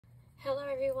Hello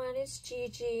everyone, it's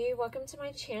Gigi. Welcome to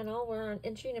my channel. We're on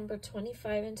entry number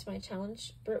 25 into my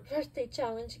birthday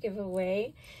challenge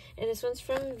giveaway. And this one's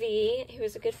from V, who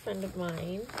is a good friend of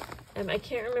mine. I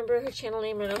can't remember her channel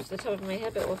name right off the top of my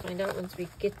head, but we'll find out once we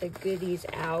get the goodies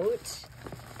out.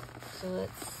 So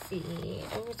let's see.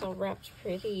 Oh, it's all wrapped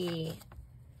pretty.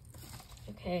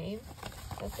 Okay,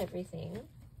 that's everything.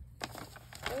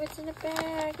 Oh, it's in a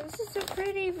bag. This is so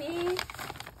pretty, V.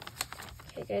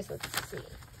 Okay, guys, let's see.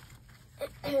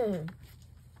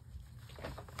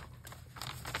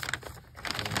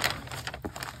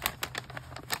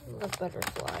 Love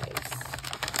butterflies.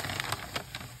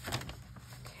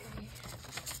 Okay.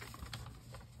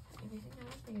 Everything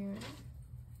out there.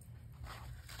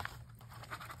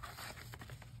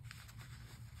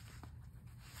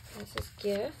 This is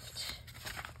gift.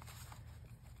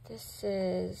 This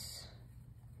is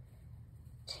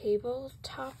table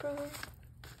topper.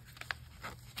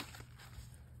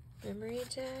 Memory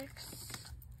decks.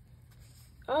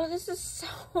 Oh, this is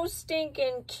so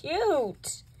stinking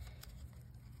cute.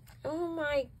 Oh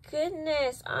my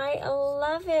goodness. I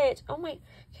love it. Oh my,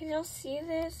 can y'all see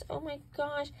this? Oh my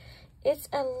gosh. It's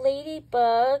a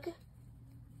ladybug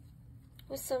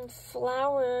with some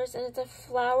flowers, and it's a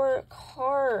flower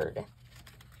card.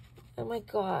 Oh my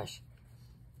gosh.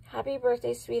 Happy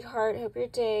birthday, sweetheart. Hope your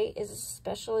day is as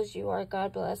special as you are.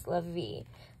 God bless. Love, V.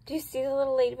 Do you see the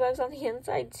little ladybugs on the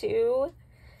inside too?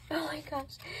 Oh my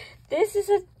gosh. This is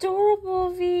adorable,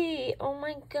 V. Oh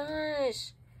my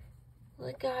gosh.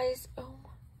 Look, guys. Oh,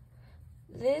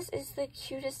 this is the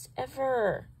cutest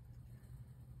ever.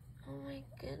 Oh my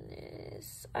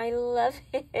goodness. I love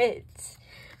it.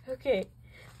 Okay.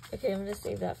 Okay, I'm going to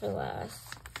save that for last.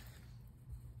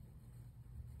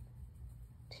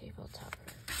 Table topper.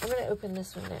 I'm going to open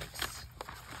this one next.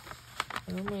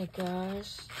 Oh my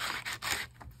gosh.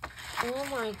 Oh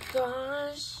my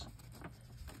gosh.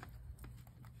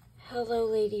 Hello,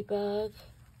 ladybug.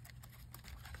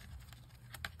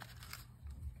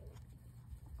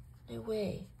 No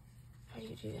way. How do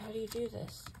you do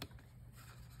this?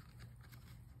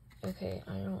 Okay,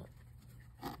 I don't.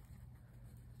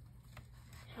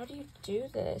 How do you do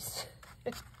this?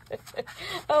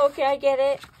 Oh, okay, I get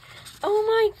it. Oh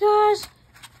my gosh.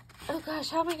 Oh gosh,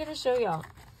 how am I gonna show y'all?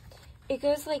 It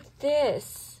goes like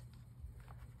this.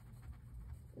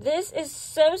 This is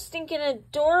so stinking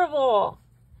adorable.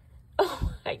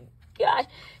 Oh my gosh.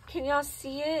 Can y'all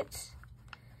see it?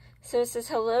 So it says,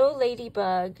 hello,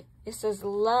 ladybug. It says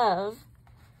love.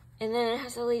 And then it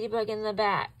has a ladybug in the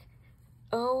back.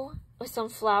 Oh, with some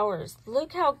flowers.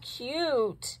 Look how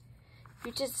cute.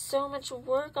 You did so much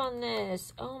work on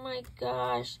this. Oh my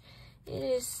gosh. It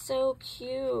is so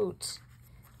cute.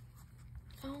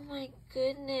 Oh my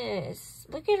goodness.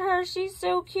 Look at her. She's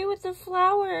so cute with the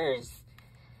flowers.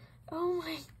 Oh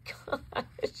my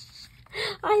gosh.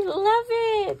 I love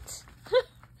it.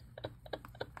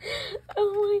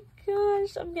 Oh my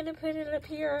gosh. I'm going to put it up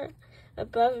here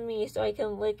above me so I can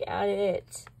look at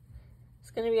it.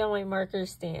 It's going to be on my marker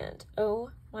stand.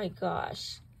 Oh my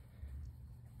gosh.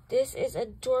 This is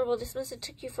adorable. This must have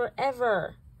took you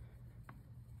forever.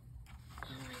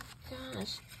 Oh my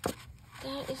gosh.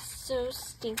 That is so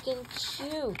stinking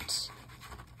cute.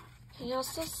 Can y'all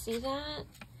still see that?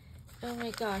 Oh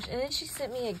my gosh. And then she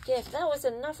sent me a gift. That was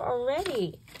enough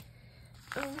already.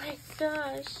 Oh my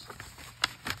gosh.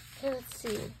 Okay, let's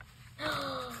see.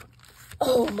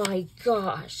 Oh my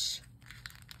gosh.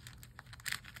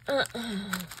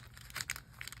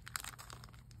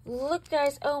 Look,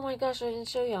 guys. Oh my gosh, I didn't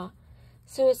show y'all.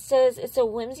 So it says it's a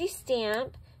whimsy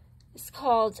stamp. It's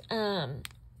called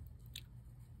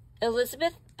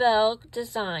Elizabeth Bell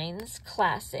Designs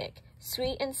Classic.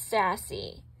 Sweet and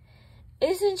sassy.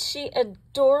 Isn't she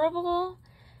adorable?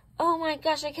 Oh my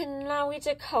gosh, I cannot wait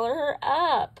to color her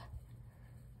up.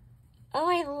 Oh,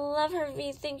 I love her,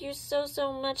 V. Thank you so,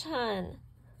 so much, hon.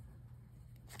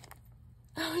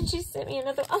 Oh, and she sent me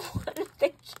another. Oh,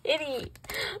 the kitty.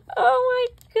 Oh my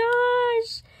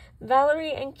gosh.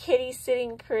 Valerie and Kitty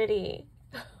sitting pretty.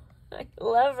 I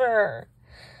love her.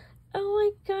 Oh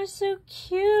my gosh, so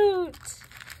cute.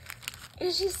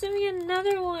 And she sent me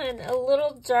another one. A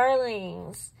Little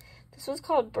Darlings. This one's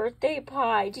called Birthday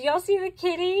Pie. Do y'all see the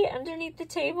kitty underneath the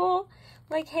table?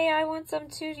 Like, hey, I want some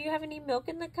too. Do you have any milk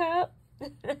in the cup?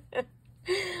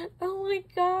 Oh my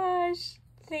gosh.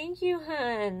 Thank you,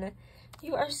 hun.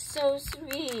 You are so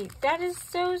sweet. That is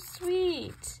so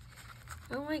sweet.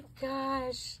 Oh my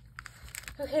gosh.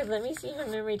 Okay, let me see her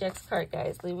memory decks card,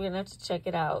 guys. We're going to have to check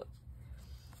it out.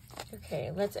 Okay,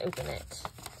 let's open it.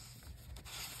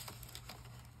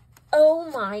 Oh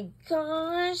my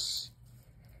gosh.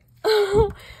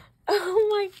 Oh, Oh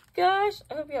my gosh.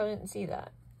 I hope y'all didn't see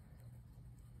that.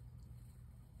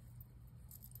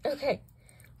 Okay.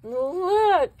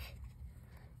 Look.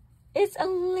 It's a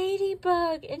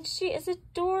ladybug, and she is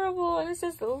adorable. And it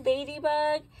says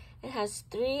ladybug. It has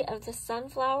 3 of the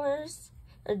sunflowers,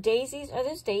 or daisies. Are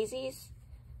those daisies?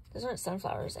 Those aren't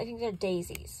sunflowers. I think they're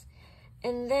daisies.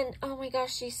 And then, oh my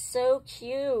gosh, she's so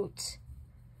cute.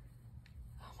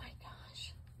 Oh my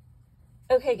gosh.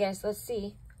 Okay, guys, let's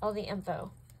see all the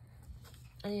info.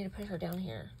 I need to put her down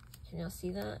here. Can y'all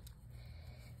see that?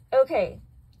 Okay.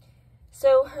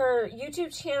 So her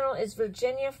YouTube channel is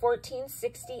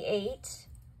Virginia1468.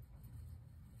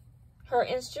 Her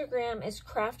Instagram is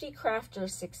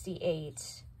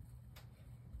CraftyCrafter68.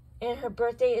 And her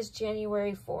birthday is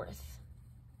January 4th.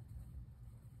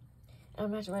 I'm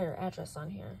going to have to write her address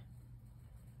on here.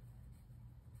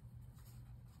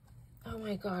 Oh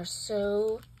my gosh,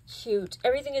 so cute.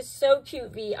 Everything is so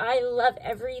cute, V. I love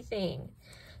everything.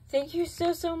 Thank you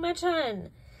so much, hon.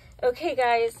 Okay,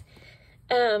 guys.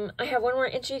 I have one more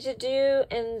entry to do,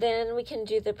 and then we can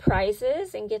do the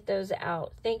prizes and get those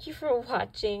out. Thank you for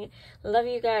watching. Love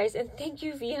you guys, and thank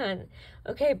you, V, hon.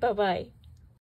 Okay, bye-bye.